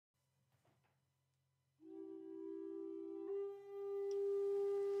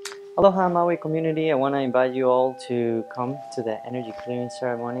Aloha Maui community, I want to invite you all to come to the energy clearing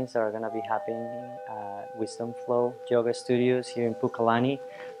ceremonies that are going to be happening at Wisdom Flow Yoga Studios here in Pukalani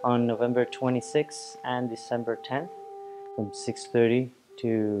on November 26th and December 10th from 6:30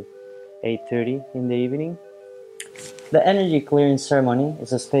 to 8:30 in the evening. The energy clearing ceremony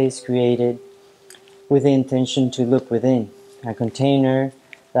is a space created with the intention to look within, a container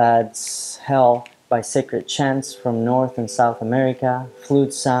that's held by sacred chants from North and South America,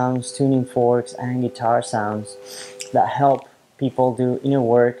 flute sounds, tuning forks, and guitar sounds that help people do inner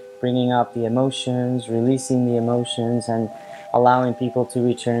work, bringing up the emotions, releasing the emotions, and allowing people to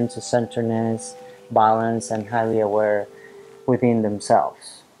return to centeredness, balance, and highly aware within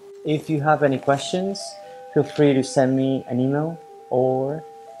themselves. If you have any questions, feel free to send me an email or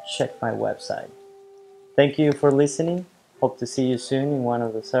check my website. Thank you for listening. Hope to see you soon in one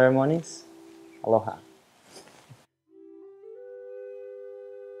of the ceremonies. Aloha.